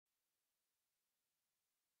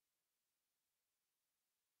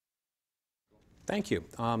Thank you.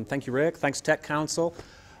 Thank you, Rick. Thanks, Tech Council.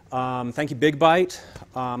 Thank you, Big Byte.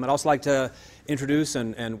 I'd also like to introduce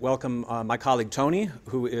and welcome my colleague Tony,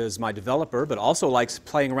 who is my developer, but also likes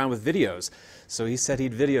playing around with videos. So he said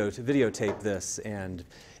he'd videotape this and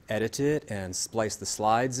edit it and splice the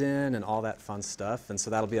slides in and all that fun stuff. And so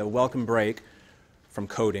that'll be a welcome break from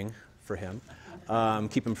coding for him.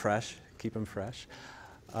 Keep him fresh. Keep him fresh.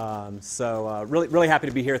 Really happy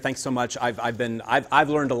to be here. Thanks so much. I've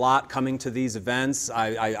learned a lot coming to these events.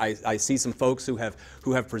 I see some folks who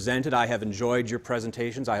have presented. I have enjoyed your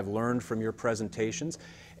presentations. I have learned from your presentations,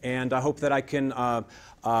 and I hope that I can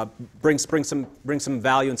bring some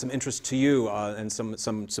value and some interest to you, and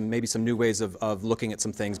maybe some new ways of looking at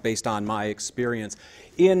some things based on my experience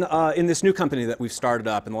in this new company that we've started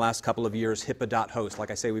up in the last couple of years, HIPAA.host.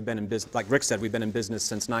 Like I say, we've been in business. Like Rick said, we've been in business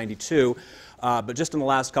since '92, but just in the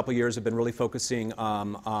last couple of years, have been really focusing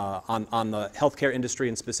on the healthcare industry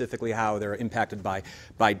and specifically how they're impacted by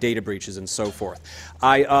data breaches and so forth.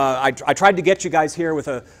 I tried to get you guys here with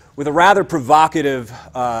a rather provocative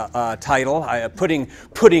title, putting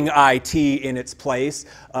IT in its place.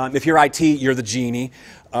 If you're IT, you're the genie.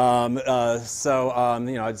 It's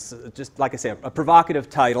just like I say, a provocative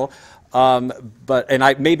title.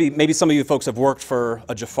 Maybe some of you folks have worked for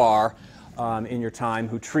a Jafar in your time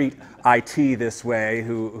who treat IT this way,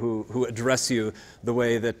 who address you the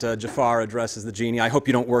way that Jafar addresses the genie. I hope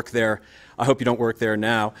you don't work there. I hope you don't work there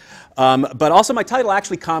now. But also, my title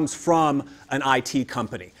actually comes from an IT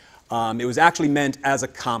company. It was actually meant as a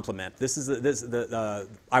compliment.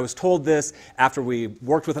 I was told this after we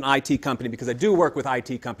worked with an IT company, because I do work with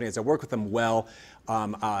IT companies. I work with them well.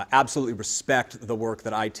 Absolutely respect the work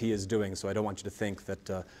that IT is doing. So I don't want you to think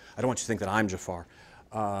that I'm Jafar.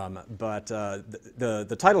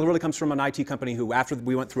 The title really comes from an IT company who, after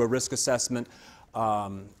we went through a risk assessment,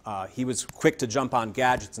 he was quick to jump on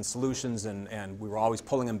gadgets and solutions, and we were always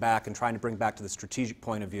pulling him back and trying to bring back to the strategic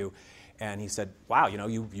point of view. And he said, wow,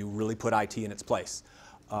 you really put IT in its place.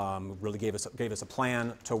 Really gave us a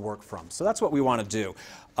plan to work from. So that's what we want to do.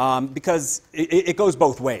 Because it goes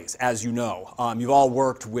both ways, as you know. You've all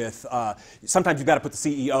worked with, sometimes you've got to put the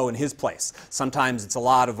CEO in his place. Sometimes it's a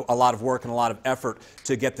lot of work and a lot of effort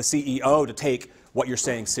to get the CEO to take what you're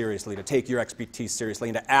saying seriously, to take your expertise seriously,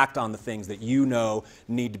 and to act on the things that you know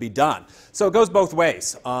need to be done. So it goes both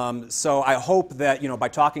ways. So I hope that, by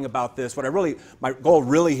talking about this, my goal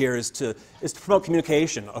really here is to promote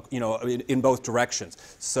communication, in both directions,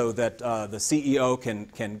 so that the CEO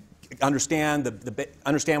can understand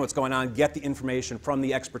understand what's going on, get the information from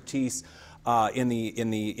the expertise in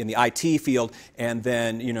the IT field, and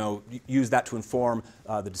then use that to inform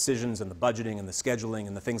the decisions and the budgeting and the scheduling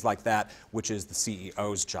and the things like that, which is the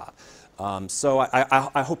CEO's job. So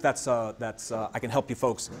I hope I can help you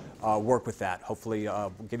folks work with that. Hopefully,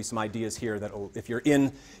 we'll give you some ideas here that if you're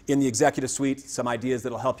in the executive suite, some ideas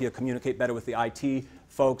that'll help you communicate better with the IT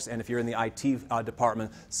folks, and if you're in the IT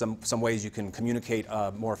department, some ways you can communicate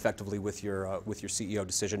more effectively with your CEO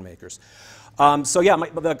decision makers.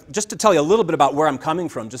 Just to tell you a little bit about where I'm coming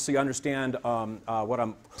from, just so you understand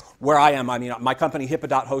where I am. I mean, my company,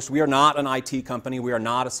 HIPAA.host, we are not an IT company. We are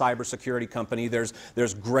not a cybersecurity company.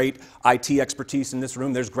 There's great IT expertise in this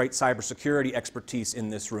room. There's great cybersecurity expertise in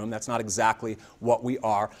this room. That's not exactly what we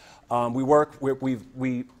are.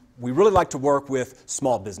 We really like to work with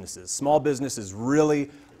small businesses. Small business is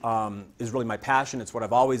really my passion. It's what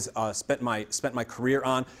I've always spent my career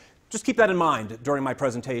on. Just keep that in mind during my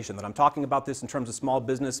presentation, that I'm talking about this in terms of small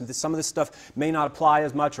business. And some of this stuff may not apply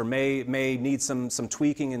as much, or may need some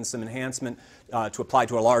tweaking and some enhancement to apply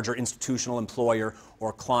to a larger institutional employer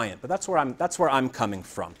or client. But that's where I'm coming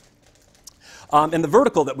from. And the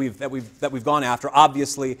vertical that we've gone after,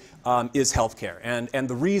 obviously, is healthcare. And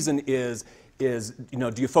the reason is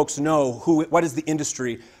do you folks know what is the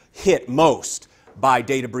industry hit most by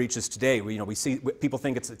data breaches today? We see people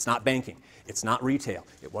think it's not banking, it's not retail,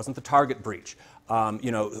 it wasn't the Target breach.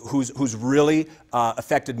 Who's really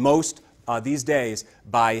affected most these days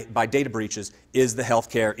by data breaches is the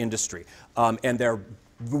healthcare industry, and they're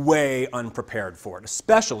way unprepared for it,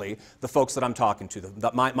 especially the folks that I'm talking to,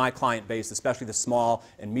 my client base, especially the small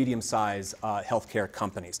and medium-sized healthcare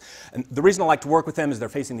companies. And the reason I like to work with them is they're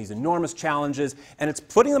facing these enormous challenges, and it's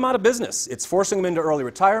putting them out of business. It's forcing them into early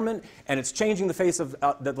retirement, and it's changing the face of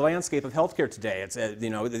the landscape of healthcare today. It's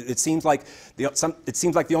it seems like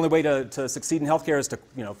the only way to succeed in healthcare is to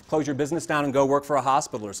close your business down and go work for a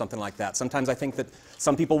hospital or something like that. Sometimes I think that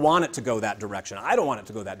some people want it to go that direction. I don't want it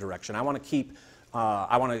to go that direction. I want to keep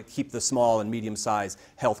the small and medium-sized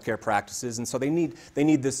healthcare practices, and so they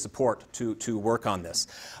need this support to work on this.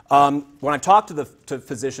 When I talk to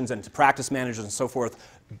physicians and to practice managers and so forth,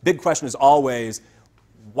 big question is always,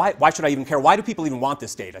 why should I even care? Why do people even want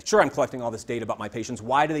this data? Sure, I'm collecting all this data about my patients.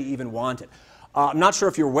 Why do they even want it? I'm not sure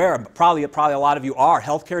if you're aware, but probably a lot of you are.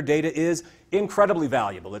 Healthcare data is incredibly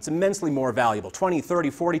valuable. It's immensely more valuable, 20, 30,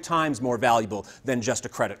 40 times more valuable than just a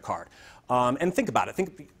credit card. And think about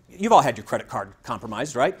it. You've all had your credit card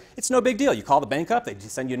compromised, right? It's no big deal. You call the bank up, they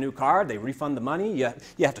send you a new card, they refund the money, you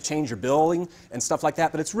have to change your billing and stuff like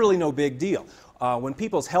that, but it's really no big deal. When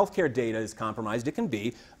people's healthcare data is compromised, it can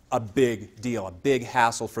be a big deal, a big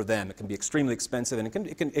hassle for them. It can be extremely expensive, and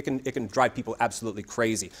it can drive people absolutely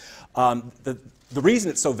crazy. The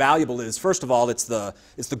reason it's so valuable is, first of all, it's the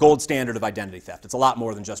gold standard of identity theft. It's a lot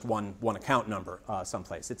more than just one account number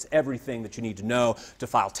someplace. It's everything that you need to know to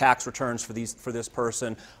file tax returns for this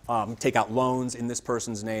person, take out loans in this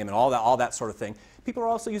person's name, and all that sort of thing. People are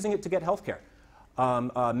also using it to get health care.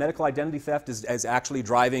 Medical identity theft is actually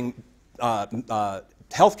driving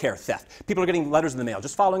healthcare theft. People are getting letters in the mail,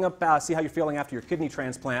 just following up, see how you're feeling after your kidney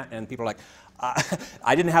transplant, and people are like,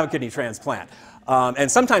 I didn't have a kidney transplant.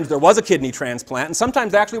 And sometimes there was a kidney transplant, and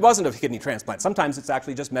sometimes there actually wasn't a kidney transplant. Sometimes it's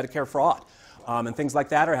actually just Medicare fraud. And things like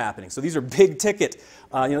that are happening. So these are big ticket,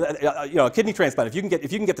 a kidney transplant. If you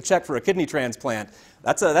can get the check for a kidney transplant,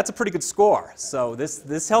 that's a pretty good score. So this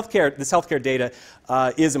healthcare data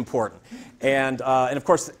is important, and of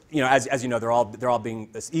course, as you know, they're all being,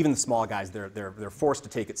 even the small guys, they're forced to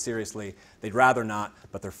take it seriously. They'd rather not,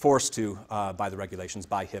 but they're forced to by the regulations,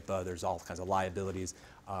 by HIPAA. There's all kinds of liabilities.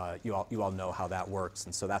 You all know how that works,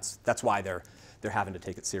 and so that's why they're having to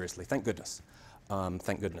take it seriously. Thank goodness.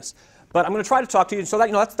 Thank goodness. But I'm going to try to talk to you, so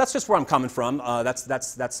that that's just where I'm coming from.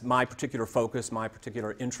 That's my particular focus, my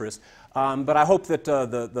particular interest. But I hope that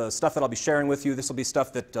the stuff that I'll be sharing with you, this will be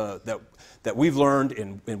stuff that we've learned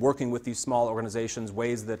in working with these small organizations,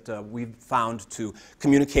 ways that we've found to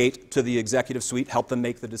communicate to the executive suite, help them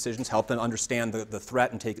make the decisions, help them understand the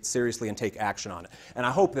threat and take it seriously and take action on it. And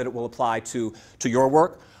I hope that it will apply to your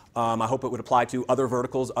work. I hope it would apply to other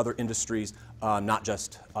verticals, other industries, not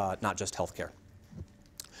just healthcare.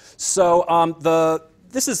 So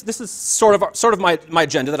this is sort of my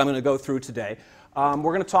agenda that I'm going to go through today. We're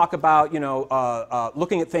going to talk about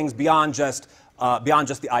looking at things beyond just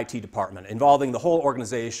the IT department, involving the whole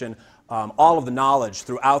organization, all of the knowledge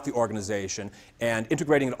throughout the organization, and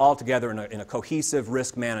integrating it all together in a cohesive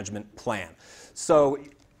risk management plan. So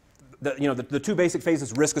the two basic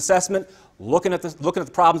phases: risk assessment, looking at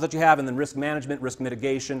the problems that you have, and then risk management, risk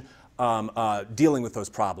mitigation, dealing with those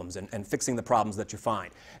problems and fixing the problems that you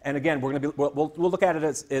find. And again, we'll look at it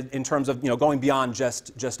as in terms of going beyond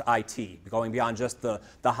just IT, going beyond just the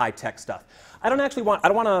high tech stuff. I don't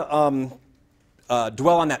want to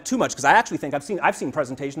dwell on that too much, because I actually think I've seen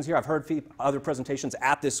presentations here. I've heard other presentations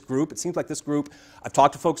at this group. It seems like this group, I've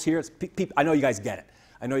talked to folks here. I know you guys get it.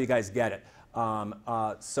 I know you guys get it.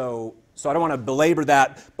 So I don't want to belabor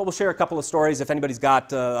that, but we'll share a couple of stories. If anybody's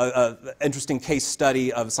got an interesting case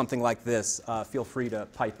study of something like this, feel free to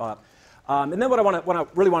pipe up. And then what I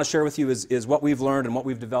really want to share with you is what we've learned and what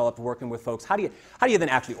we've developed working with folks. How do you then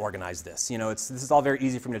actually organize this? This is all very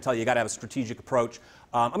easy for me to tell you. You got to have a strategic approach.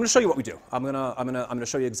 I'm going to show you what we do. I'm going to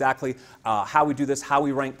show you exactly how we do this, how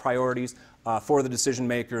we rank priorities for the decision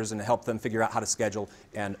makers, and help them figure out how to schedule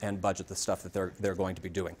and budget the stuff that they're going to be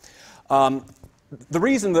doing. The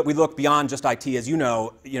reason that we look beyond just IT, as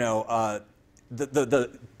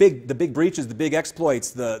the big breaches, the big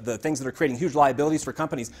exploits, the things that are creating huge liabilities for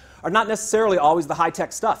companies are not necessarily always the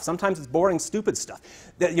high-tech stuff. Sometimes it's boring, stupid stuff.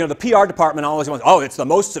 The PR department always wants, it's the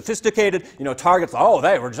most sophisticated, targets.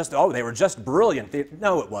 They were just brilliant.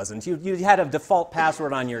 No, it wasn't. You had a default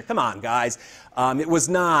password on your. Come on, guys. It was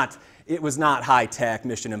not high-tech,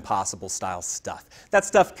 Mission Impossible style stuff. That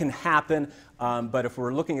stuff can happen. But if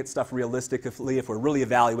we're looking at stuff realistically, if we're really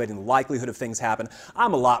evaluating the likelihood of things happen,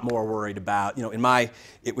 I'm a lot more worried about,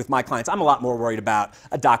 with my clients, I'm a lot more worried about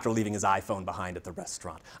a doctor leaving his iPhone behind at the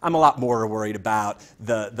restaurant. I'm a lot more worried about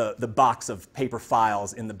the box of paper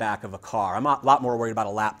files in the back of a car. I'm a lot more worried about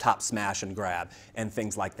a laptop smash and grab and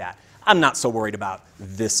things like that. I'm not so worried about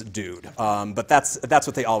this dude. But that's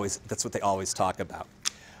what they always talk about.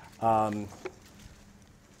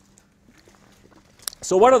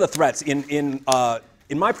 So what are the threats? In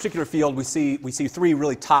my particular field, we see three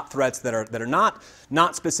really top threats that are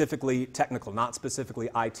not specifically technical, not specifically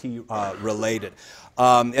IT related.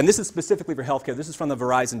 And this is specifically for healthcare. This is from the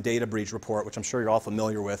Verizon data breach report, which I'm sure you're all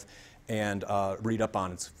familiar with and read up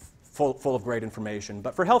on. It's full of great information.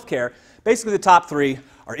 But for healthcare, basically the top three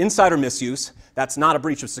are insider misuse. That's not a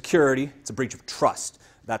breach of security. It's a breach of trust.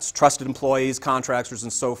 That's trusted employees, contractors,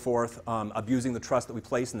 and so forth, abusing the trust that we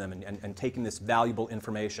place in them and taking this valuable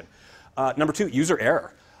information. Number two, user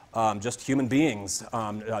error. just human beings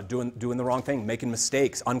doing the wrong thing, making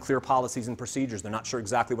mistakes, unclear policies and procedures. They're not sure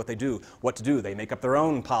exactly what to do. They make up their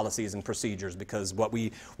own policies and procedures because what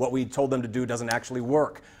we told them to do doesn't actually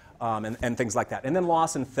work, and things like that. And then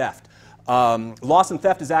loss and theft. Loss and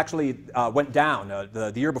theft is actually went down.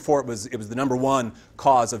 The year before it was the #1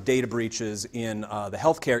 cause of data breaches in the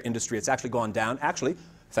healthcare industry. It's actually gone down, actually,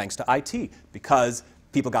 thanks to IT, because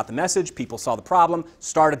people got the message, people saw the problem,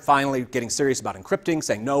 started finally getting serious about encrypting,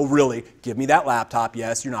 saying, no, really, give me that laptop.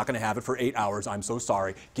 Yes, you're not going to have it for 8 hours. I'm so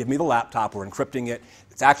sorry. Give me the laptop. We're encrypting it.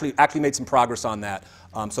 It's actually made some progress on that.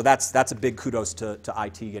 So that's a big kudos to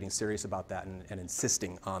IT getting serious about that and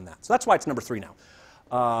insisting on that. So that's why it's #3 now.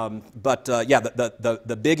 Yeah,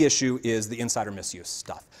 the big issue is the insider misuse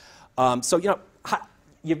stuff. So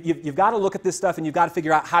you've got to look at this stuff, and you've got to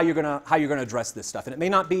figure out how you're going to address this stuff. And it may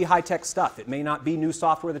not be high-tech stuff. It may not be new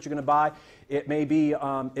software that you're going to buy. It may be.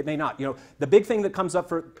 It may not. The big thing that comes up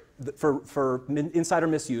for insider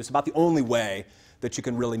misuse, about the only way that you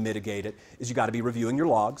can really mitigate it, is you got to be reviewing your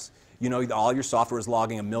logs. All your software is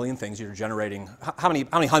logging a million things. You're generating, how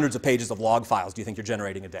many hundreds of pages of log files do you think you're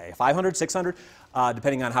generating a day? 500, 600?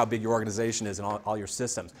 Depending on how big your organization is and all your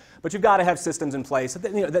systems. But you've got to have systems in place.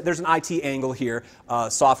 There's an IT angle here,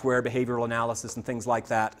 software, behavioral analysis, and things like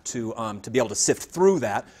that to be able to sift through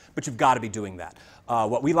that. But you've got to be doing that.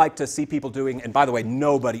 What we like to see people doing, and by the way,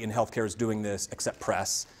 nobody in healthcare is doing this except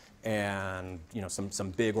press and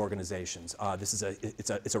some big organizations.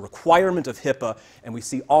 It's a requirement of HIPAA, and we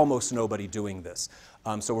see almost nobody doing this.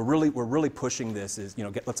 So we're really pushing this.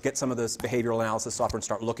 Let's get some of this behavioral analysis software and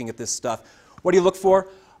start looking at this stuff. What do you look for?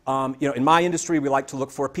 In my industry, we like to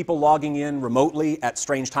look for people logging in remotely at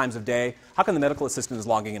strange times of day. How come the medical assistant is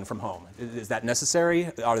logging in from home? Is that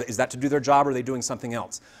necessary? Is that to do their job, or are they doing something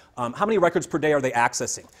else? How many records per day are they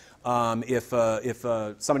accessing? If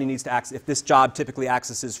somebody needs to access, if this job typically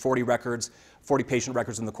accesses 40 patient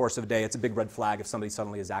records in the course of a day, it's a big red flag if somebody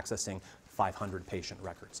suddenly is accessing 500 patient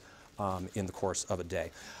records in the course of a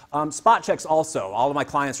day. Spot checks also. All of my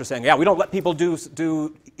clients are saying, yeah, we don't let people do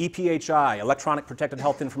EPHI, electronic protected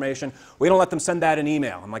health information. We don't let them send that in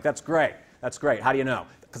email. I'm like, that's great. That's great. How do you know?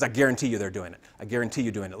 Because I guarantee you they're doing it. I guarantee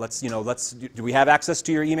you doing it. Do we have access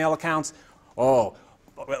to your email accounts? Oh,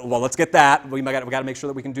 well, let's get that. We got to make sure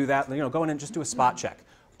that we can do that. Go in and just do a spot check.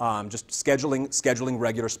 Just scheduling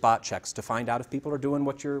regular spot checks to find out if people are doing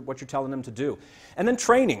what you're telling them to do. And then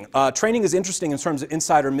training. Training is interesting in terms of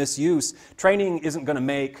insider misuse. Training isn't going to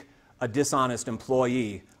make a dishonest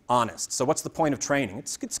employee honest. So what's the point of training?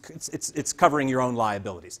 It's covering your own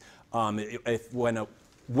liabilities.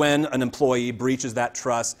 When an employee breaches that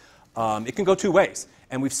trust, it can go two ways.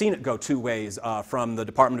 And we've seen it go two ways from the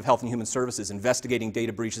Department of Health and Human Services investigating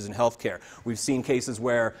data breaches in healthcare. We've seen cases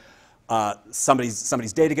where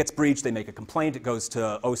somebody's data gets breached, they make a complaint, it goes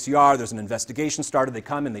to OCR, there's an investigation started, they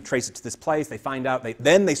come and they trace it to this place, they find out,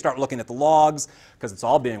 then they start looking at the logs because it's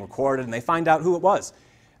all being recorded, and they find out who it was.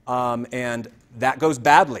 And that goes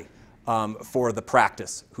badly for the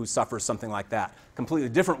practice who suffers something like that. Completely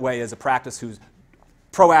different way is a practice who's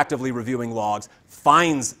proactively reviewing logs,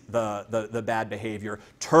 finds the bad behavior,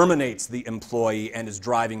 terminates the employee, and is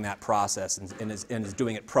driving that process and is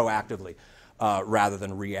doing it proactively rather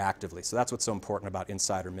than reactively. So that's what's so important about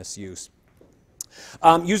insider misuse.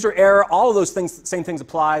 User error, all of those things, same things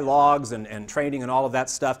apply, logs and training and all of that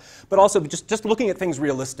stuff, but also just looking at things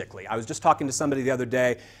realistically. I was just talking to somebody the other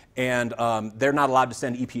day, and they're not allowed to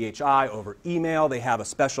send EPHI over email. They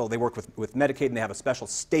work with Medicaid, and they have a special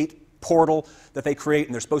state portal that they create,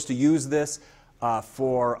 and they're supposed to use this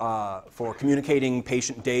for communicating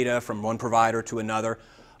patient data from one provider to another.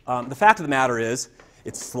 The fact of the matter is,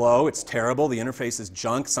 it's slow, it's terrible, the interface is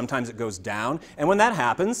junk, sometimes it goes down, and when that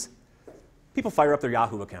happens, people fire up their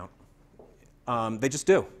Yahoo account. They just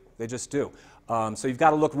do. They just do. So you've got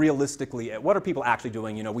to look realistically at what are people actually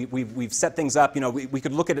doing. We've set things up. We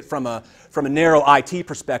could look at it from a narrow IT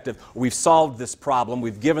perspective. We've solved this problem.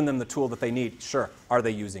 We've given them the tool that they need. Sure, are they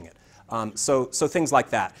using it? So things like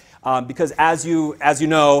that. Because as you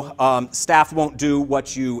know, staff won't do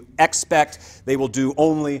what you expect. They will do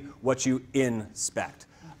only what you inspect.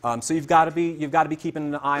 So you've got to be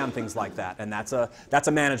keeping an eye on things like that, and that's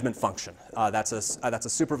a management function. That's a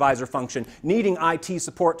supervisor function, needing IT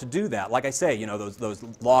support to do that. Like I say, those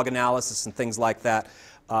log analysis and things like that.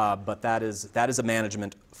 But that is a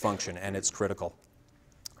management function, and it's critical.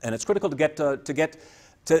 And it's critical to get the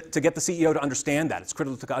CEO to understand that. It's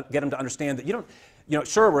critical to get him to understand that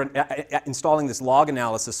sure, we're installing this log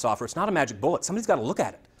analysis software. It's not a magic bullet. Somebody's got to look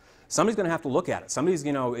at it. Somebody's going to have to look at it. Somebody's,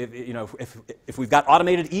 if we've got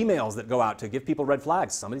automated emails that go out to give people red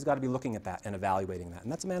flags, somebody's got to be looking at that and evaluating that,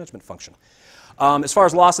 and that's a management function. As far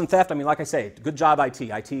as loss and theft, I mean, like I say, good job IT.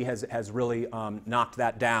 IT has really knocked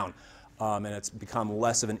that down, and it's become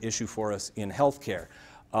less of an issue for us in healthcare.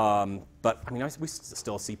 But I mean, we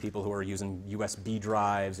still see people who are using USB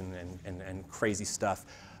drives and crazy stuff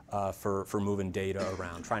for moving data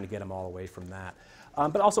around, trying to get them all away from that.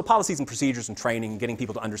 But also policies and procedures and training, getting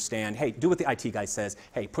people to understand, hey, do what the IT guy says.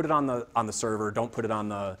 Hey, put it on the server. Don't put it on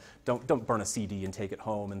the, don't burn a CD and take it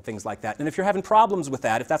home and things like that. And if you're having problems with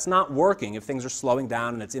that, if that's not working, if things are slowing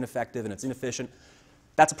down and it's ineffective and it's inefficient,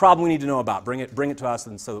 that's a problem we need to know about. Bring it to us,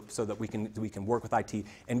 and so that we can work with IT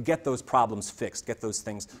and get those problems fixed, get those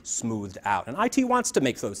things smoothed out. And IT wants to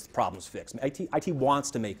make those problems fixed. IT wants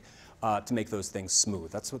to make those things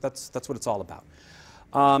smooth. That's what it's all about.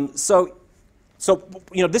 So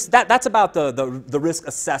that's about the risk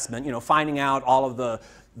assessment. Finding out all of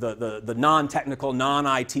the non-technical,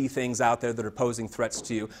 non-IT things out there that are posing threats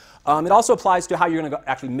to you. It also applies to how you're going to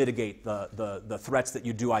actually mitigate the threats that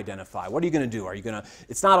you do identify. What are you going to do?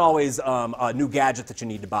 It's not always a new gadget that you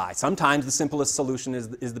need to buy. Sometimes the simplest solution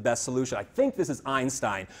is the best solution. I think this is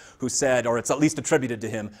Einstein who said, or it's at least attributed to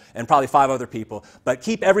him, and probably 5 other people, but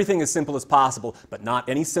keep everything as simple as possible, but not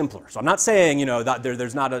any simpler. So I'm not saying, that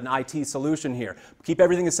there's not an IT solution here. Keep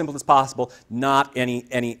everything as simple as possible, not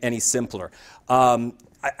any simpler.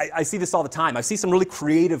 I see this all the time. I see some really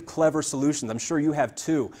creative, clever solutions. I'm sure you have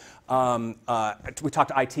too. We talk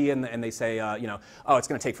to IT and they say, oh, it's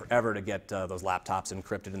going to take forever to get those laptops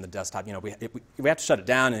encrypted in the desktop. We have to shut it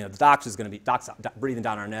down, and the doc's breathing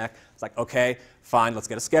down our neck. It's like, okay, fine, let's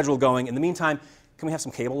get a schedule going. In the meantime, can we have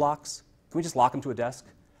some cable locks? Can we just lock them to a desk?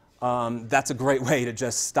 That's a great way to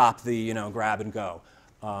just stop the grab and go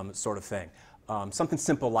sort of thing. Something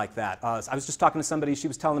simple like that. I was just talking to somebody. She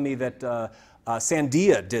was telling me that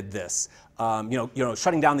Sandia did this.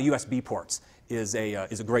 Shutting down the USB ports is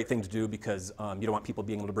a great thing to do because you don't want people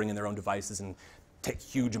being able to bring in their own devices and take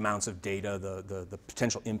huge amounts of data. The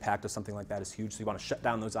potential impact of something like that is huge. So you want to shut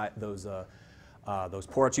down those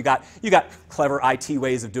ports. You got clever IT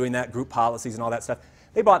ways of doing that, group policies and all that stuff.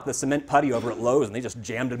 They bought the cement putty over at Lowe's and they just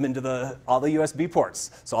jammed them into all the USB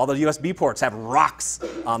ports. So all the USB ports have rocks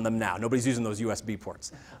on them now. Nobody's using those USB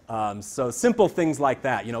ports. So simple things like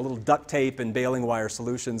that, little duct tape and baling wire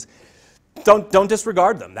solutions. Don't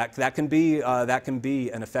disregard them. That can be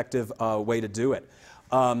an effective way to do it.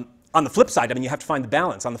 On the flip side, you have to find the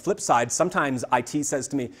balance. On the flip side, sometimes IT says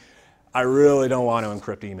to me, I really don't want to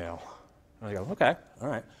encrypt email. And I go, okay, all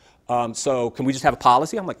right. So can we just have a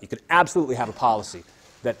policy? I'm like, you could absolutely have a policy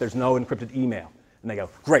that there's no encrypted email. And they go,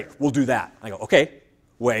 great, we'll do that. I go, okay,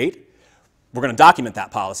 wait. We're going to document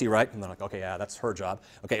that policy, right? And they're like, okay, yeah, that's her job.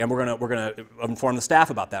 Okay, and we're going to inform the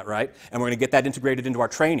staff about that, right? And we're going to get that integrated into our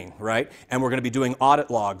training, right? And we're going to be doing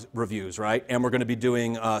audit log reviews, right? And we're going to be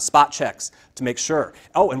doing spot checks to make sure.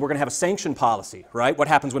 Oh, and we're going to have a sanction policy, right? What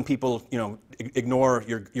happens when people, ignore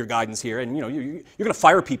your guidance here? And you're going to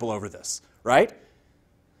fire people over this, right?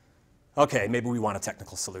 Okay, maybe we want a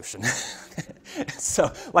technical solution.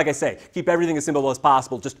 So, like I say, keep everything as simple as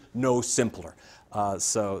possible, just no simpler.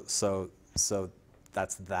 So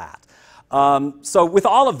that's that. So with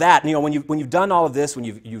all of that, when you've done all of this, when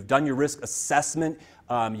you've done your risk assessment,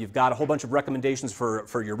 you've got a whole bunch of recommendations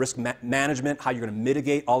for your risk management, how you're going to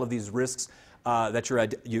mitigate all of these risks that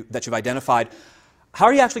you've identified. How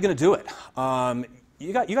are you actually going to do it?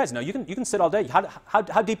 You guys know you can sit all day. How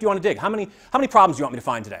deep do you want to dig? How many problems do you want me to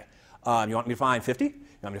find today? You want me to find 50? You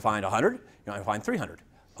want me to find 100? You want me to find 300?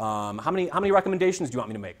 How many recommendations do you want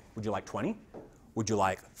me to make? Would you like 20? Would you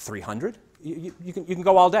like 300? You can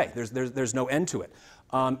go all day. There's no end to it,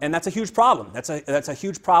 and that's a huge problem. That's a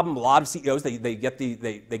huge problem. A lot of CEOs they get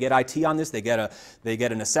IT on this. They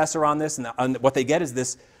get an assessor on this, and what they get is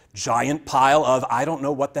this giant pile of I don't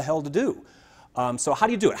know what the hell to do. So how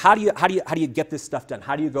do you do it? How do you get this stuff done?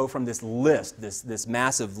 How do you go from this list, this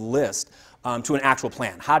massive list, to an actual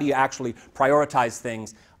plan? How do you actually prioritize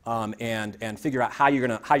things and figure out how you're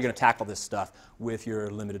gonna tackle this stuff with your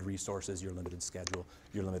limited resources, your limited schedule,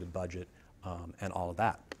 your limited budget, and all of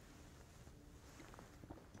that?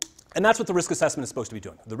 And that's what the risk assessment is supposed to be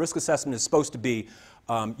doing. The risk assessment is supposed to be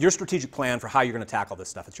your strategic plan for how you're going to tackle this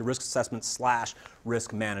stuff. It's your risk assessment /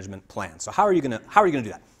 risk management plan. So how are you going to do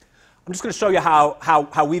that? I'm just going to show you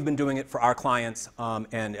how we've been doing it for our clients,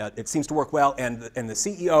 and it seems to work well. And the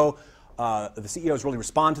CEOs really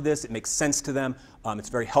respond to this. It makes sense to them. It's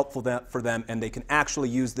very helpful for them, and they can actually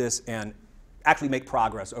use this and actually make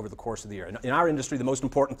progress over the course of the year. In our industry, the most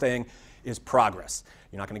important thing is progress.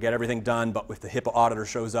 You're not going to get everything done, but if the HIPAA auditor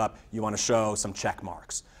shows up, you want to show some check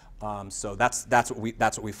marks. So that's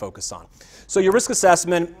what we focus on. So your risk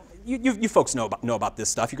assessment, you folks know about this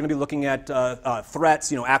stuff. You're going to be looking at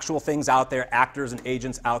threats, actual things out there, actors and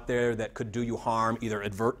agents out there that could do you harm, either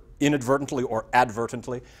inadvertently or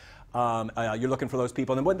advertently. You're looking for those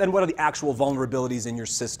people. And then what are the actual vulnerabilities in your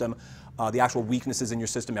system, the actual weaknesses in your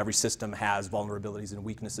system? Every system has vulnerabilities and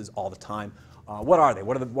weaknesses all the time. What are they?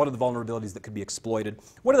 What are the vulnerabilities that could be exploited?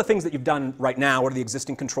 What are the things that you've done right now? What are the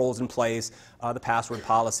existing controls in place, the password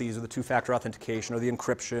policies, or the two-factor authentication, or the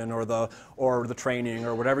encryption, or the training,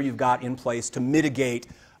 or whatever you've got in place to mitigate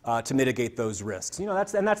those risks?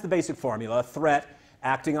 That's the basic formula: a threat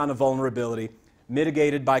acting on a vulnerability,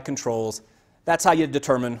 mitigated by controls. That's how you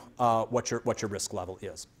determine what your risk level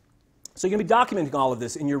is. So you're going to be documenting all of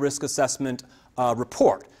this in your risk assessment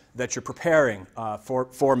report that you're preparing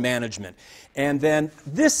for management. And then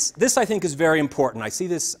this I think is very important. I see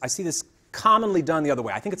this commonly done the other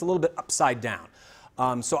way. I think it's a little bit upside down.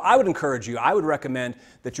 So I would encourage you, I would recommend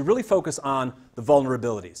that you really focus on the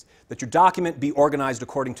vulnerabilities, that your document be organized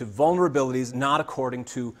according to vulnerabilities, not according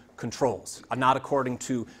to controls, not according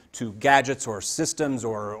to gadgets or systems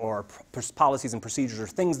or policies and procedures or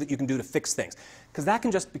things that you can do to fix things, because that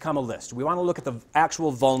can just become a list. We want to look at the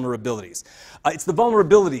actual vulnerabilities. It's the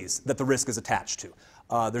vulnerabilities that the risk is attached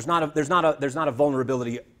to. There's not a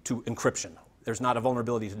vulnerability to encryption. There's not a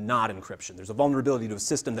vulnerability to not encryption. There's a vulnerability to a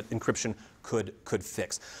system that encryption could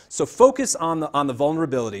fix. So focus on the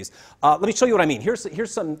vulnerabilities. Let me show you what I mean.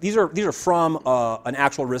 Here's some. These are from an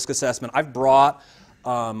actual risk assessment. I've brought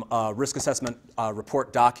a risk assessment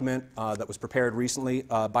report document that was prepared recently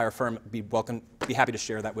by our firm. Be happy to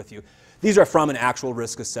share that with you. These are from an actual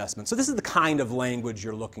risk assessment. So this is the kind of language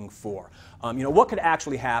you're looking for. What could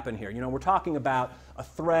actually happen here? We're talking about a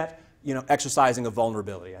threat, exercising a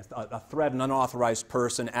vulnerability, a threat, an unauthorized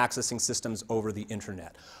person accessing systems over the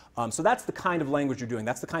internet. So that's the kind of language you're doing.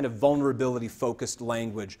 That's the kind of vulnerability-focused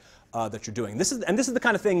language that you're doing. This is the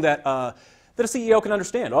kind of thing that a CEO can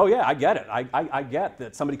understand. Oh yeah, I get it. I get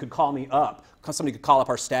that somebody could call me up. Somebody could call up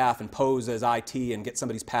our staff and pose as IT and get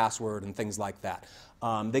somebody's password and things like that.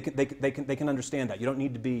 They can understand that. You don't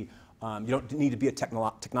need to be a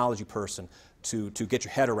technology person to get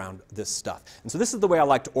your head around this stuff. And so this is the way I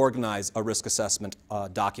like to organize a risk assessment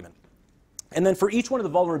document. And then for each one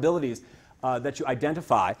of the vulnerabilities that you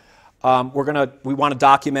identify, we want to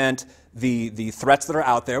document the threats that are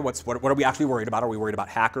out there. What are we actually worried about? Are we worried about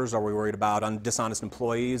hackers? Are we worried about dishonest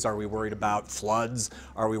employees? Are we worried about floods?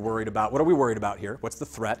 Are we worried about, what are we worried about here? What's the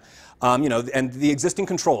threat? And the existing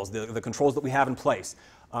controls, the controls that we have in place.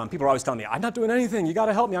 People are always telling me, I'm not doing anything. You got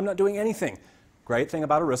to help me. I'm not doing anything. Great thing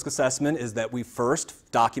about a risk assessment is that we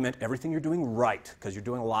first document everything you're doing right, because you're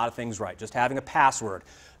doing a lot of things right. Just having a password,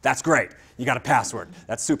 that's great. You got a password.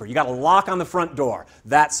 That's super. You got a lock on the front door.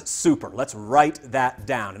 That's super. Let's write that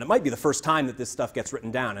down. And it might be the first time that this stuff gets written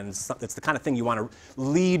down, and it's the kind of thing you want to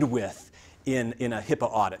lead with in a HIPAA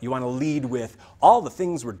audit. You want to lead with all the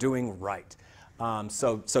things we're doing right.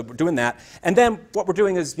 So we're doing that, and then what we're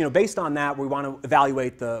doing is, based on that, we want to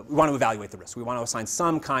evaluate the risk. We want to assign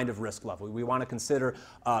some kind of risk level. We want to consider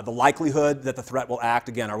the likelihood that the threat will act.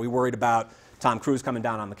 Again, are we worried about Tom Cruise coming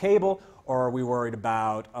down on the cable, or are we worried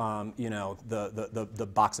about the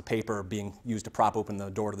box of paper being used to prop open the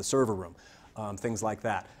door to the server room, things like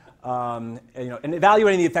that. And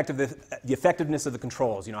evaluating the effectiveness of the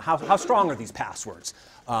controls. How strong are these passwords?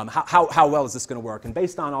 How well is this going to work? And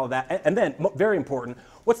based on all of that, and then very important,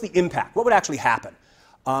 what's the impact? What would actually happen?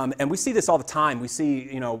 And we see this all the time. We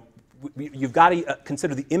see, you've got to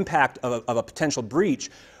consider the impact of a potential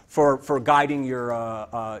breach for guiding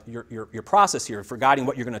your process here, for guiding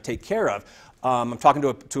what you're going to take care of. I'm talking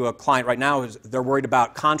to a client right now. They're worried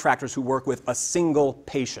about contractors who work with a single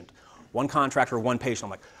patient, one contractor, one patient.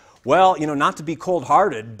 I'm like, well, not to be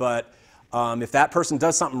cold-hearted, but if that person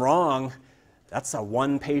does something wrong, that's a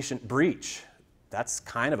one-patient breach. That's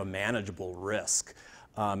kind of a manageable risk,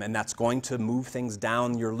 and that's going to move things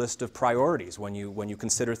down your list of priorities when you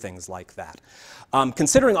consider things like that.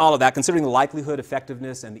 Considering all of that, considering the likelihood,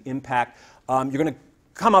 effectiveness, and the impact, you're going to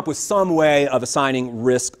come up with some way of assigning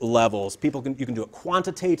risk levels. You can do it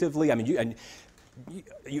quantitatively. I mean,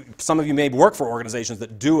 some of you may work for organizations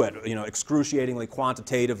that do it, excruciatingly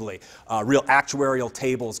quantitatively, real actuarial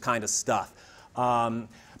tables kind of stuff.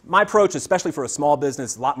 My approach, especially for a small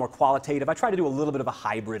business, is a lot more qualitative. I try to do a little bit of a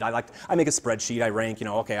hybrid. I make a spreadsheet. I rank,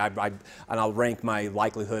 okay, and I'll rank my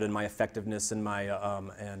likelihood and my effectiveness and my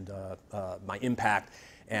impact,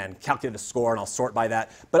 and calculate a score, and I'll sort by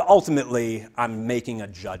that. But ultimately, I'm making a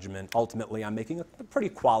judgment. Ultimately, I'm making a pretty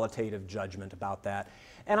qualitative judgment about that.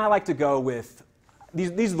 And I like to go with,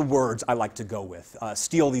 these are the words I like to go with.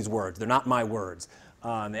 Steal these words. They're not my words.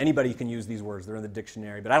 Anybody can use these words. They're in the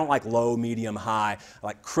dictionary. But I don't like low, medium, high. I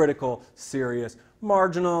like critical, serious,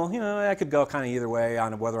 marginal. I could go kind of either way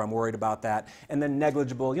on whether I'm worried about that. And then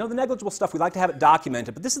negligible. The negligible stuff, we like to have it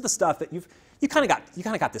documented. But this is the stuff that you kind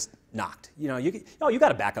of got this knocked. You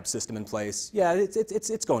got a backup system in place. Yeah,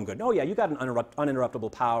 it's going good. Oh yeah, you got an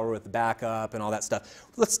uninterruptible power with the backup and all that stuff.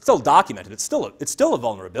 Let's still document it. It's still a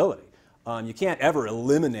vulnerability. You can't ever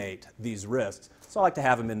eliminate these risks. So I like to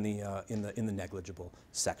have them in the negligible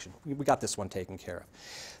section. We got this one taken care of.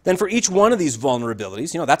 Then for each one of these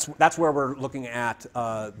vulnerabilities, that's where we're looking at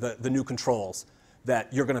the new controls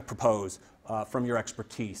that you're going to propose from your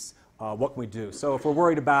expertise. What can we do? So if we're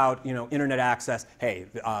worried about internet access, hey,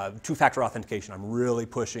 two-factor authentication. I'm really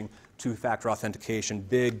pushing two-factor authentication.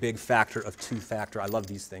 Big factor of two-factor. I love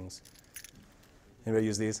these things. Anybody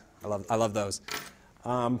use these? I love those.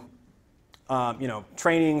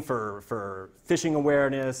 Training for phishing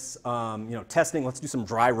awareness, testing. Let's do some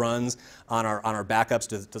dry runs on our backups.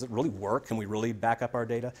 Does it really work? Can we really back up our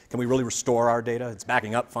data? Can we really restore our data? It's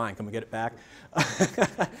backing up, fine. Can we get it back?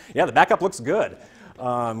 Yeah, the backup looks good.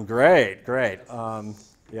 Great.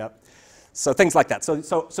 Yep. So things like that.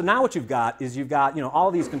 So now what you've got is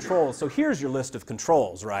all these controls. So here's your list of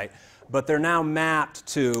controls, right? But they're now mapped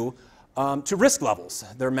to risk levels.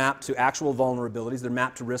 They're mapped to actual vulnerabilities, they're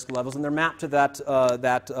mapped to risk levels, and they're mapped to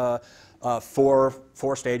that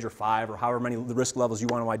four-stage or five or however many risk levels you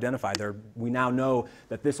want to identify. We now know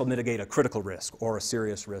that this will mitigate a critical risk or a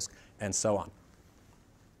serious risk, and so on.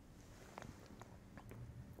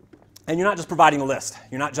 And you're not just providing a list.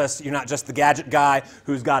 You're not just the gadget guy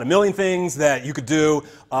who's got a million things that you could do.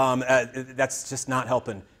 That's just not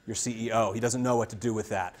helping your CEO. He doesn't know what to do with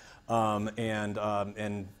that.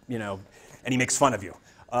 And he makes fun of you.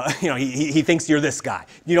 He thinks you're this guy.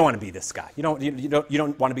 You don't want to be this guy. You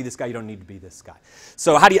don't want to be this guy. You don't need to be this guy.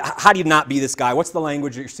 So how do you not be this guy? What's the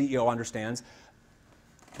language that your CEO understands?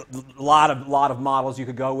 A lot of models you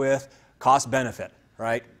could go with. Cost benefit,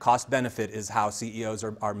 right? Cost benefit is how CEOs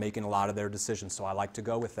are making a lot of their decisions. So I like to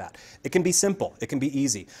go with that. It can be simple. It can be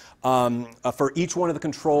easy. For each one of the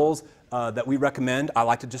controls that we recommend, I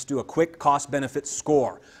like to just do a quick cost benefit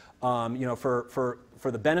score.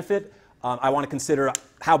 For the benefit, I want to consider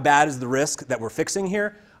how bad is the risk that we're fixing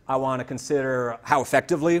here. I want to consider how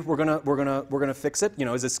effectively we're gonna fix it.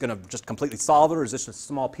 Is this going to just completely solve it, or is this a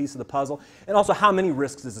small piece of the puzzle? And also, how many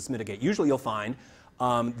risks does this mitigate? Usually, you'll find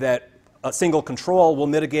that a single control will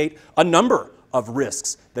mitigate a number of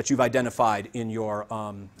risks that you've identified in your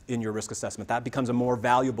risk assessment. That becomes a more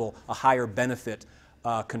valuable, a higher benefit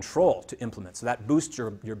control to implement. So that boosts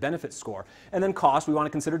your benefit score. And then cost, we want to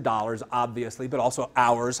consider dollars, obviously, but also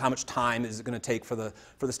hours. How much time is it going to take for the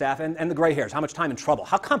staff? And the gray hairs, how much time and trouble?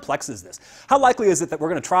 How complex is this? How likely is it that we're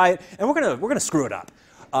going to try it and we're going to screw it up?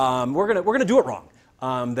 We're going to do it wrong.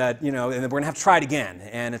 And then we're going to have to try it again,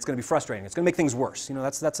 and it's going to be frustrating. It's going to make things worse.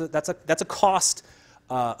 That's a cost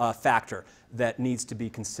factor that needs to be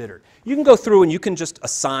considered. You can go through and you can just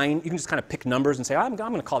assign, you can just kind of pick numbers and say, I'm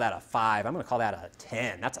going to call that a 5, I'm going to call that a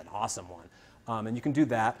 10, that's an awesome one. And you can do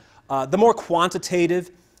that. The more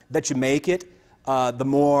quantitative that you make it, the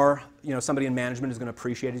more somebody in management is going to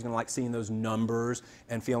appreciate it. He's going to like seeing those numbers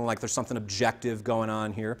and feeling like there's something objective going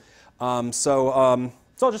on here. So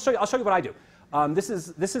I'll show you what I do. This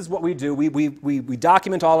is what we do. We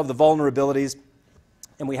document all of the vulnerabilities.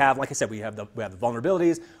 And we have, like I said, we have the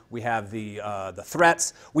vulnerabilities, we have the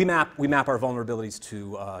threats. We map our vulnerabilities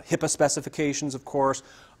to HIPAA specifications, of course.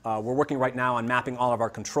 We're working right now on mapping all of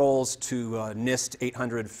our controls to NIST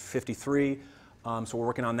 853. So we're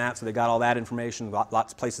working on that. So they got all that information.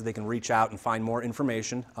 Lots of places they can reach out and find more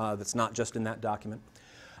information that's not just in that document.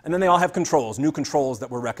 And then they all have controls, new controls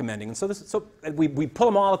that we're recommending. And so we pull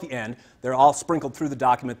them all at the end. They're all sprinkled through the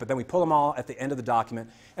document, but then we pull them all at the end of the document,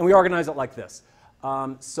 and we organize it like this.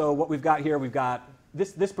 So what we've got here, we've got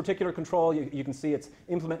this particular control. You can see it's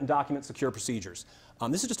implement and document secure procedures.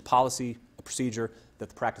 This is just a policy, a procedure that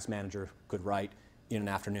the practice manager could write in an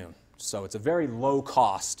afternoon. So it's a very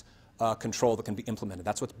low-cost control that can be implemented.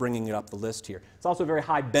 That's what's bringing it up the list here. It's also a very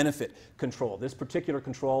high benefit control. This particular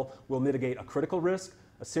control will mitigate a critical risk,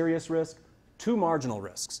 a serious risk, 2 marginal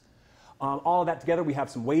risks. All of that together, we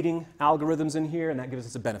have some weighting algorithms in here, and that gives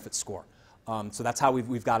us a benefit score. So that's how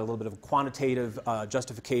we've got a little bit of a quantitative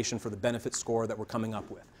justification for the benefit score that we're coming up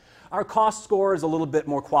with. Our cost score is a little bit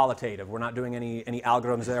more qualitative. We're not doing any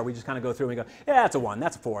algorithms there. We just kind of go through and we go, yeah, that's a 1,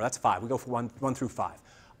 that's a 4, that's a 5. We go for 1 through 5.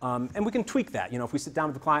 And we can tweak that. If we sit down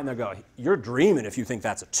with the client and they go, you're dreaming if you think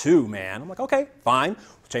that's a 2, man. I'm like, okay, fine.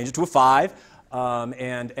 We'll change it to a 5.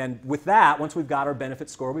 And with that, once we've got our benefit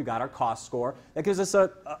score, we've got our cost score, that gives us a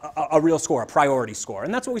real score, a priority score.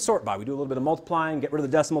 And that's what we sort by. We do a little bit of multiplying, get rid of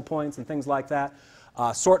the decimal points and things like that,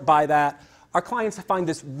 sort by that. Our clients find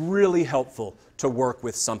this really helpful to work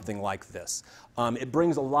with something like this. It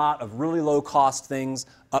brings a lot of really low-cost things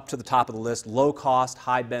up to the top of the list. Low cost,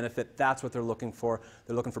 high benefit, that's what they're looking for.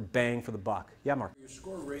 They're looking for bang for the buck. Yeah, Mark? Your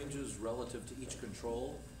score ranges relative to each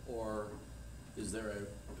control, or is there a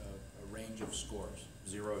range of scores,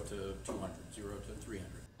 0 to 200, 0 to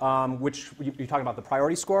 300? Which, you're talking about the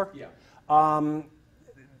priority score? Yeah.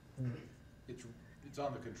 It's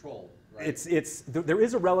on the control, right? There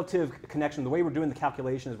is a relative connection. The way we're doing the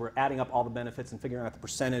calculation is we're adding up all the benefits and figuring out the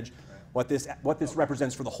percentage, what this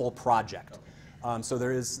represents for the whole project. Okay. So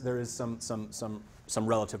there is some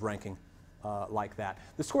relative ranking like that.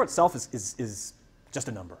 The score itself is just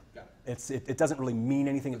a number. Got it. It doesn't really mean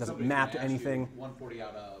anything. It doesn't map to anything. 140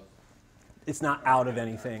 out of. It's not out of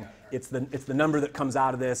anything. It's the number that comes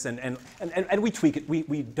out of this, and we tweak it.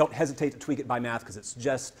 We don't hesitate to tweak it by math because it's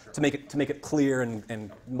just to make it clear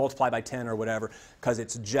and multiply by 10 or whatever, because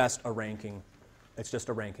it's just a ranking. It's just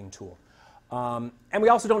a ranking tool. And we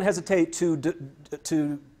also don't hesitate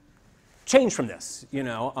to change from this. You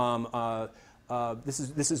know, this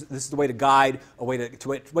is the way to guide, a way to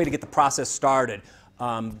get the process started.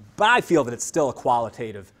 But I feel that it's still a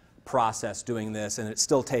qualitative process doing this, and it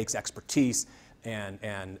still takes expertise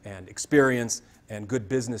and experience and good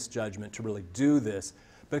business judgment to really do this.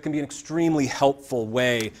 But it can be an extremely helpful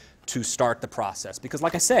way to start the process, because,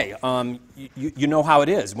 like I say, you know how it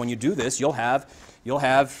is. When you do this, you'll have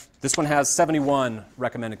this one has 71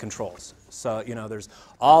 recommended controls. So you know there's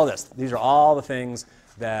all this. These are all the things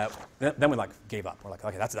that then we gave up. We're like,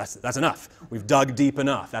 okay, that's enough. We've dug deep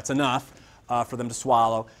enough. That's enough for them to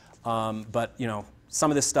swallow. But you know, some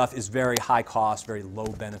of this stuff is very high cost, very low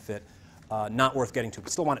benefit, not worth getting to. We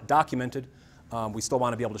still want it documented. We still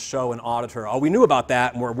want to be able to show an auditor, oh, we knew about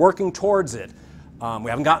that, and we're working towards it. We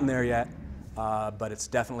haven't gotten there yet, but it's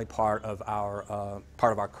definitely part of our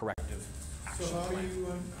corrective action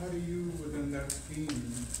plan. How do you, within that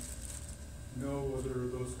team, know whether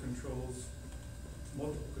those controls,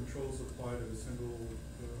 multiple controls apply to a single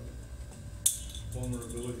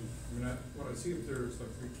vulnerability? I mean, what I see up there is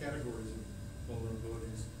like 3 categories of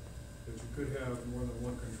vulnerabilities, but you could have more than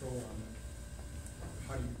one control on it.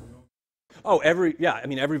 How do you know? Oh,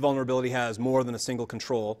 every vulnerability has more than a single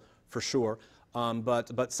control, for sure.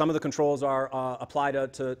 But some of the controls are applied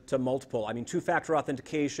to multiple. I mean, 2-factor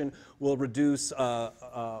authentication will reduce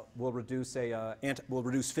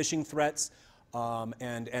phishing threats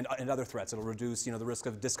and other threats. It'll reduce the risk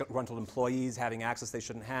of disgruntled employees having access they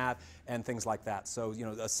shouldn't have and things like that. So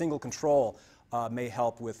a single control may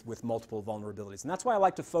help with multiple vulnerabilities. And that's why I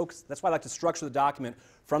like to focus. That's why I like to structure the document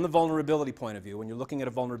from the vulnerability point of view. When you're looking at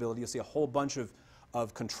a vulnerability, you'll see a whole bunch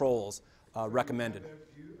of controls recommended.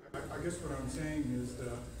 I guess what I'm saying is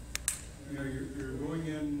that you're going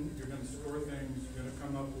in, you're going to score things, you're going to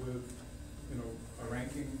come up with a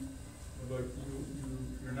ranking, but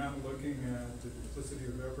you're not looking at the duplicity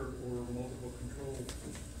of effort or multiple control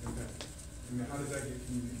impact. I mean, how does that get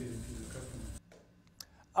communicated to the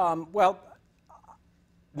customer? Well,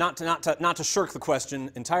 not to shirk the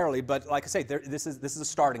question entirely, but like I say, this is a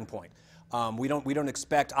starting point. We don't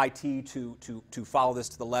expect IT to follow this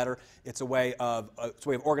to the letter. It's a way of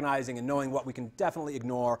organizing and knowing what we can definitely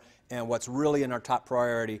ignore and what's really in our top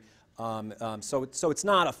priority. So it's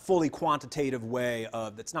not a fully quantitative way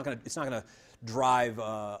of. It's not going to drive.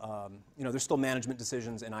 There's still management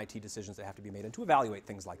decisions and IT decisions that have to be made, and to evaluate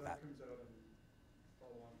things like that.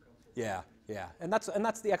 Yeah. And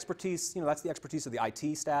that's the expertise. That's the expertise of the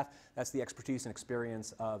IT staff. That's the expertise and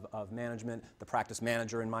experience of management. The practice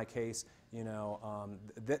manager, in my case,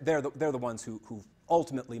 they're the ones who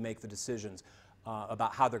ultimately make the decisions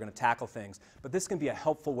about how they're going to tackle things. But this can be a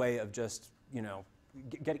helpful way of just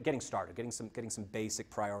getting started, getting some basic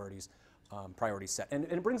priorities set, and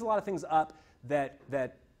it brings a lot of things up that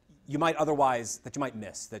you might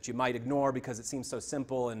miss, that you might ignore because it seems so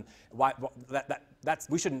simple, and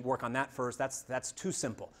we shouldn't work on that first. That's too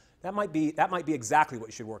simple. That might be exactly what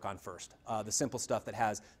you should work on first. The simple stuff that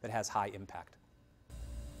has high impact.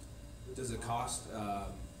 Does the cost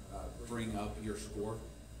bring up your score?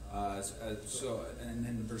 And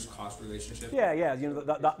then there's cost relationship. Yeah.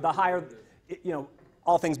 The higher,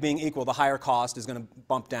 all things being equal, the higher cost is going to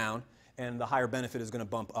bump down, and the higher benefit is going to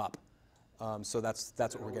bump up. So that's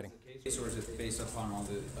what we're getting. Or is it based upon all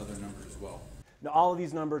the other numbers as well? Now, all of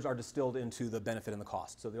these numbers are distilled into the benefit and the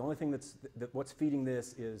cost. So the only thing what's feeding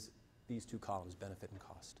this is these 2 columns, benefit and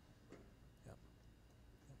cost. Yep.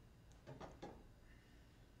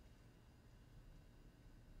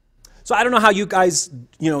 So I don't know how you guys,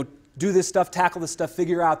 do this stuff, tackle this stuff,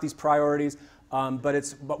 figure out these priorities,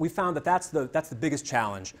 but we found that that's the biggest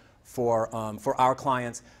challenge for our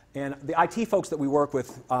clients. And the IT folks that we work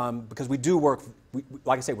with, because we do work,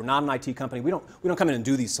 like I say, we're not an IT company. We don't come in and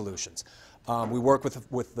do these solutions. We work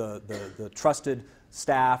with the trusted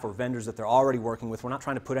staff or vendors that they're already working with. We're not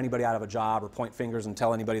trying to put anybody out of a job or point fingers and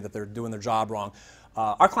tell anybody that they're doing their job wrong.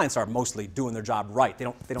 Our clients are mostly doing their job right. They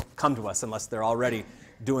don't come to us unless they're already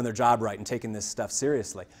doing their job right and taking this stuff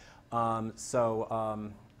seriously.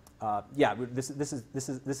 Yeah, this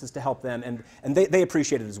is to help them, and they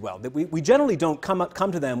appreciate it as well. We generally don't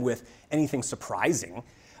come to them with anything surprising.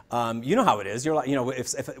 You know how it is. You're like,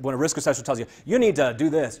 when a risk assessor tells you, you need to do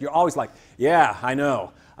this, you're always like, yeah, I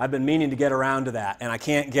know. I've been meaning to get around to that, and I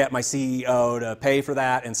can't get my CEO to pay for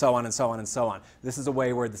that, and so on and so on and so on. This is a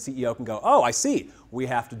way where the CEO can go, oh, I see, we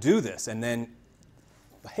have to do this, and then,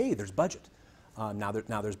 hey, there's budget. Now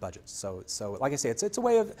there's budget. So like I say, it's a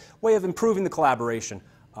way of improving the collaboration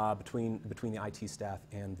between the IT staff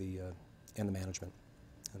and the management.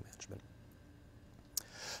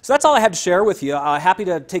 So that's all I had to share with you. Happy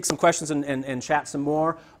to take some questions and chat some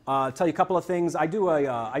more. Tell you a couple of things. I do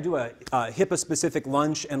a HIPAA-specific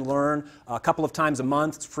lunch and learn a couple of times a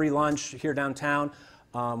month. It's free lunch here downtown,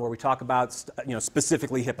 where we talk about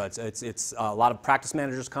specifically HIPAA. It's a lot of practice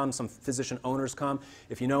managers come, some physician owners come.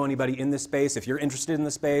 If you know anybody in this space, if you're interested in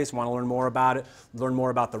the space, want to learn more about it, learn more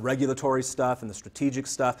about the regulatory stuff and the strategic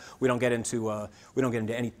stuff. We don't get into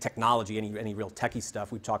any technology, any real techie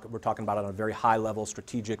stuff. We're talking about it on a very high level,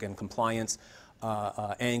 strategic and compliance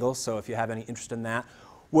angle. So if you have any interest in that,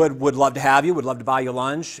 would love to have you. Would love to buy you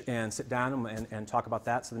lunch and sit down and talk about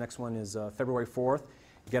that. So the next one is February 4th.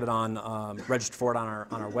 Get it on, register for it on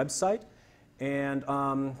our website, and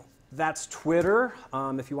that's Twitter.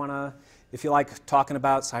 If you like talking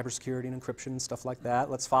about cybersecurity and encryption and stuff like that,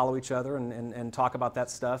 let's follow each other and talk about that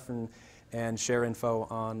stuff and share info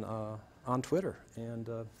on Twitter. And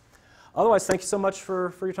otherwise, thank you so much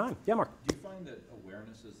for your time. Yeah, Mark. Do you find that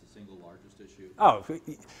awareness is the single largest issue? Oh.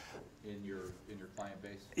 In your client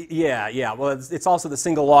base? Yeah. Well, it's also the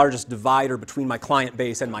single largest divider between my client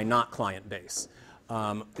base and my not client base.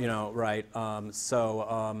 Right.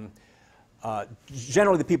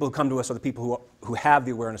 Generally the people who come to us are the people who have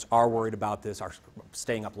the awareness, are worried about this, are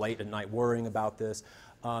staying up late at night worrying about this.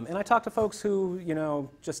 And I talk to folks who,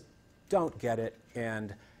 just don't get it,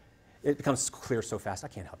 and it becomes clear so fast, I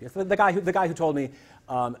can't help you. The guy who told me,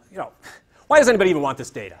 why does anybody even want this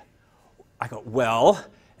data? I go, well,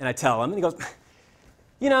 and I tell him, and he goes,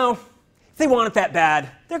 if they want it that bad,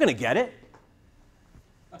 they're going to get it.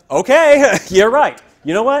 Okay, you're right.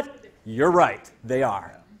 You know what? You're right. They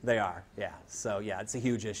are. Yeah. So yeah, it's a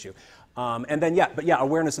huge issue. And then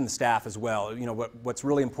awareness in the staff as well. What's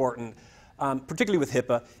really important, particularly with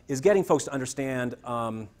HIPAA, is getting folks to understand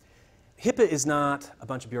HIPAA is not a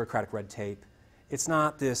bunch of bureaucratic red tape. It's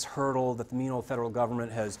not this hurdle that the mean old federal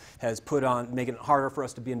government has put on, making it harder for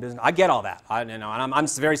us to be in business. I get all that. And I'm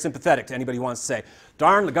very sympathetic to anybody who wants to say,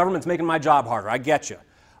 darn, the government's making my job harder. I get you.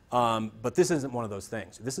 But this isn't one of those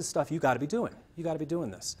things. This is stuff you got to be doing. You got to be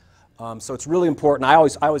doing this. So it's really important. I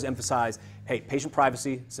always emphasize, hey, patient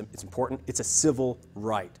privacy. It's important. It's a civil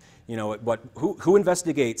right. Who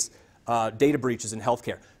investigates data breaches in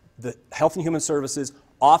healthcare? The Health and Human Services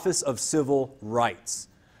Office of Civil Rights.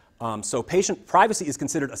 So patient privacy is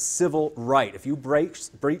considered a civil right. If you breach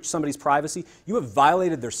somebody's privacy, you have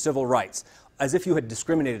violated their civil rights, as if you had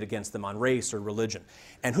discriminated against them on race or religion.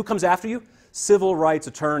 And who comes after you? Civil rights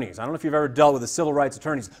attorneys. I don't know if you've ever dealt with the civil rights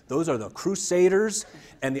attorneys. Those are the crusaders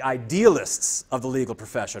and the idealists of the legal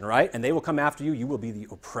profession, right? And they will come after you. You will be the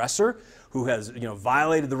oppressor who has,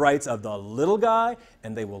 violated the rights of the little guy,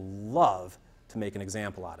 and they will love to make an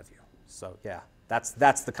example out of you. So yeah, that's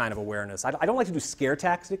the kind of awareness. I don't like to do scare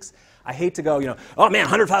tactics. I hate to go, oh man,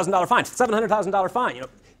 $100,000 fine, $700,000 fine,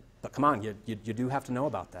 But come on, you do have to know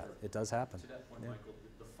about that. It does happen. To that point, Michael,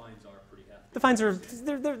 the fines are pretty hefty. The fines are,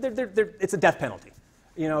 it's a death penalty.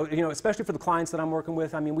 Especially for the clients that I'm working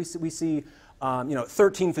with. I mean, we see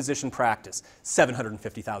 13 physician practice,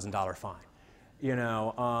 $750,000 fine.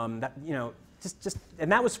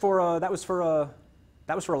 And that was for a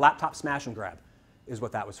laptop smash and grab, is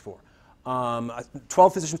what that was for.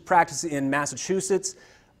 12 physician practice in Massachusetts,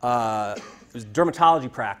 it was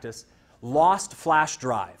dermatology practice, lost flash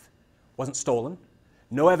drive, wasn't stolen.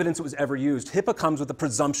 No evidence it was ever used. HIPAA comes with a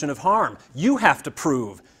presumption of harm. You have to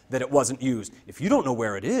prove that it wasn't used. If you don't know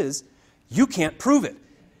where it is, you can't prove it.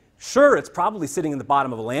 Sure, it's probably sitting in the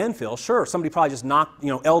bottom of a landfill. Sure, somebody probably just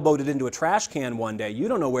elbowed it into a trash can one day. You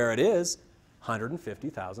don't know where it is.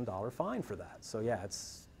 $150,000 fine for that. So yeah,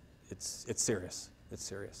 it's serious. It's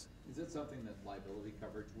serious. Is it something that liability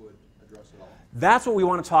coverage would address at all? That's what we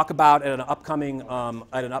want to talk about at an upcoming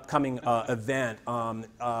event.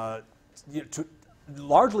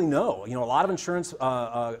 Largely, no. You know, a lot of insurance,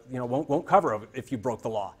 won't cover if you broke the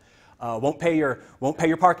law. Won't pay your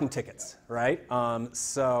parking tickets, right? But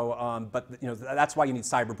you know, that's why you need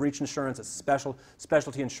cyber breach insurance. It's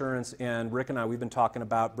specialty insurance. And Rick and I, we've been talking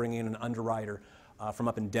about bringing in an underwriter from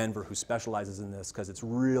up in Denver who specializes in this, because it's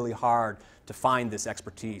really hard to find this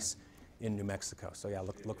expertise in New Mexico. So yeah,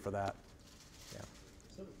 look for that. Yeah.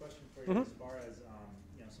 So the question for you, as far as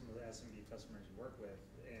some of the SMB customers you work with,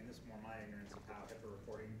 and this is more my ignorance of how HIPAA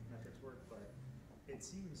reporting metrics work, but it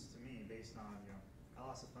seems to me, based on I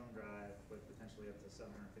lost a thumb drive with potentially up to $750,000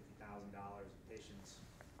 of patients'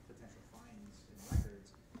 potential fines and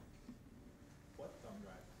records. What thumb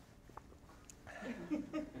drive?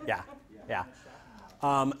 Yeah. Yeah.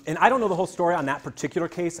 And I don't know the whole story on that particular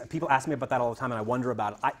case. People ask me about that all the time, and I wonder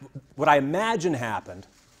about it. What I imagine happened,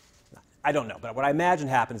 I don't know, but what I imagine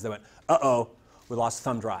happened is they went, uh-oh, we lost a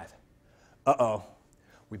thumb drive. Uh-oh,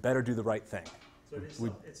 we better do the right thing. So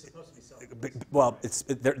it's supposed to be self-reported. Well,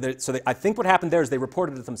 I think what happened there is they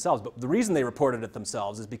reported it themselves, but the reason they reported it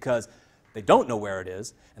themselves is because they don't know where it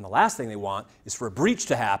is, and the last thing they want is for a breach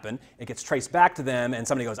to happen. It gets traced back to them, and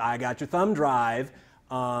somebody goes, I got your thumb drive,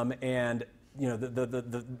 and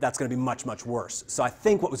that's going to be much, much worse. So I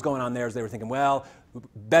think what was going on there is they were thinking, well,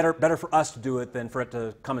 better for us to do it than for it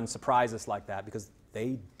to come and surprise us like that, because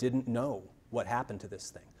they didn't know what happened to this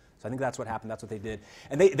thing. So I think that's what happened. That's what they did.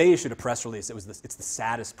 And they issued a press release. It's the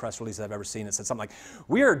saddest press release I've ever seen. It said something like,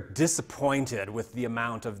 "We are disappointed with the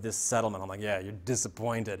amount of this settlement." I'm like, yeah, you're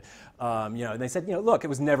disappointed. And they said, look, it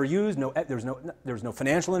was never used. There was no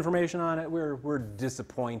financial information on it. We're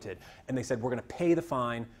disappointed. And they said, we're going to pay the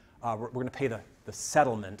fine. We're going to pay the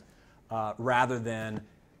settlement rather than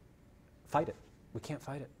fight it. We can't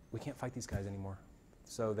fight it. We can't fight these guys anymore.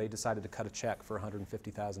 So they decided to cut a check for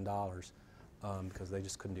 $150,000 because they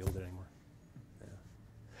just couldn't deal with it anymore. Yeah.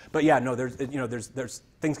 But yeah, no, there's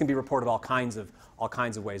things can be reported all kinds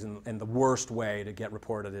of ways, and the worst way to get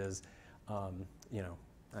reported is, I don't know,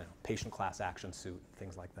 patient class action suit,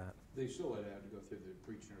 things like that. They still would have to go through the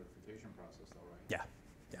breach notification process, though, right? Yeah.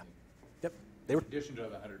 Yeah. Yep. They were. In addition to the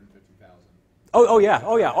 $150,000. Oh yeah.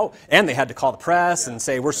 Oh, and they had to call the press and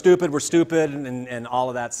say we're stupid, and all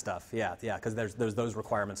of that stuff. Yeah, because there's those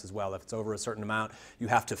requirements as well. If it's over a certain amount, you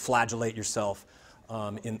have to flagellate yourself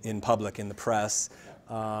in public, in the press,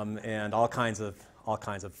 and all kinds of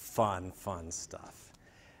fun stuff.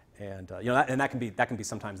 And that can be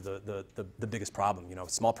sometimes the biggest problem.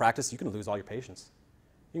 Small practice, you can lose all your patients.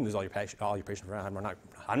 You can lose all your patients.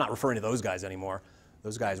 I'm not referring to those guys anymore.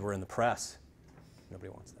 Those guys were in the press. Nobody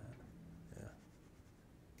wants that.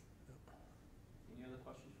 Any other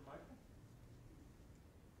questions for Michael?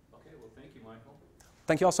 Okay, well, thank you, Michael.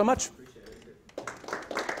 Thank you all so much.